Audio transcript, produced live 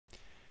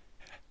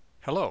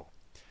Hello,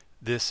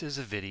 this is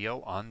a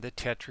video on the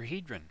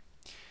tetrahedron.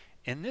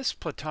 In this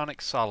Platonic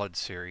Solids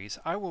series,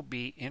 I will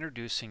be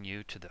introducing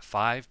you to the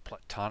 5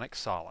 Platonic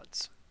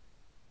solids.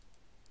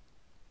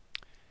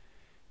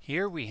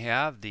 Here we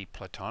have the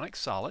Platonic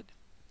solid.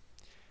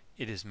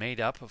 It is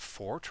made up of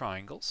 4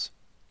 triangles.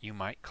 You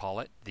might call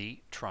it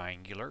the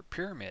triangular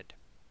pyramid.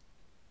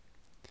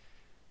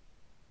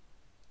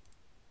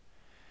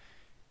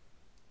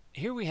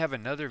 Here we have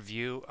another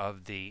view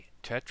of the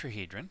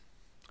tetrahedron.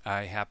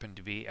 I happen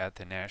to be at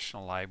the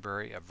National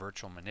Library of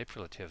Virtual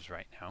Manipulatives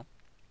right now.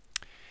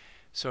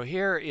 So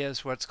here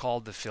is what's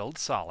called the filled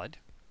solid.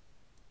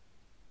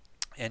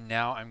 And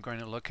now I'm going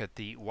to look at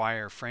the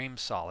wire frame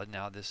solid.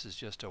 Now this is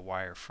just a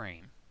wire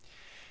frame.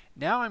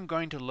 Now I'm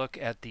going to look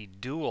at the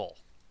dual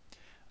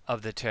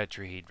of the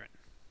tetrahedron.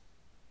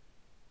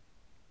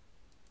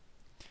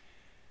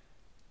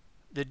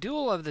 The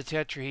dual of the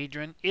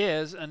tetrahedron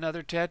is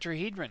another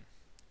tetrahedron.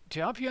 To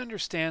help you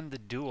understand the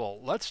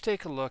dual, let's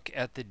take a look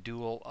at the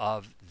dual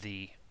of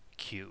the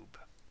cube.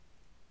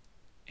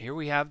 Here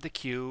we have the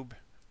cube,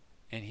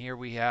 and here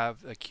we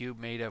have a cube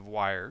made of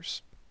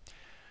wires.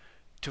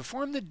 To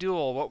form the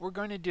dual, what we're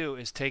going to do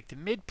is take the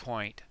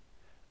midpoint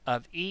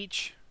of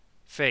each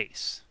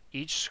face,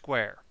 each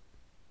square,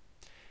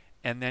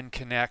 and then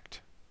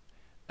connect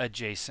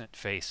adjacent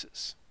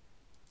faces.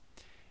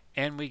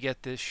 And we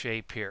get this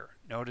shape here.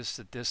 Notice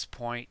that this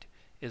point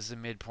is the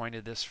midpoint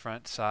of this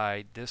front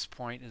side, this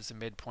point is the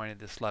midpoint of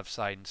this left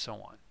side, and so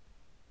on.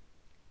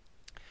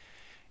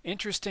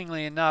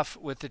 Interestingly enough,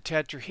 with the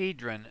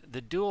tetrahedron, the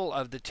dual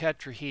of the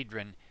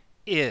tetrahedron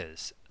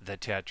is the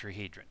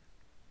tetrahedron.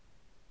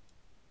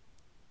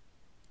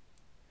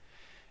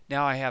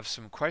 Now I have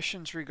some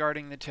questions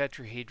regarding the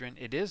tetrahedron.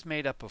 It is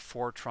made up of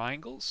 4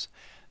 triangles.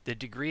 The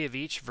degree of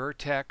each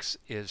vertex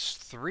is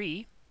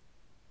 3.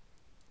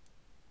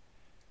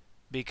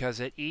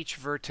 Because at each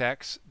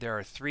vertex there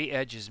are 3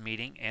 edges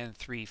meeting and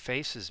 3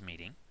 faces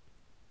meeting.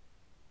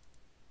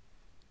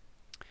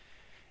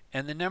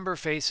 And the number of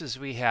faces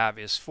we have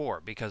is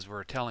 4 because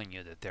we're telling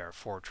you that there are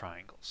 4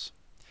 triangles.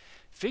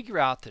 Figure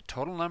out the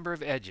total number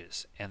of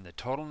edges and the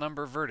total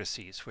number of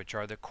vertices, which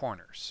are the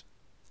corners.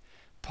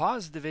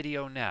 Pause the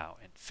video now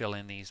and fill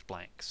in these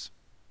blanks.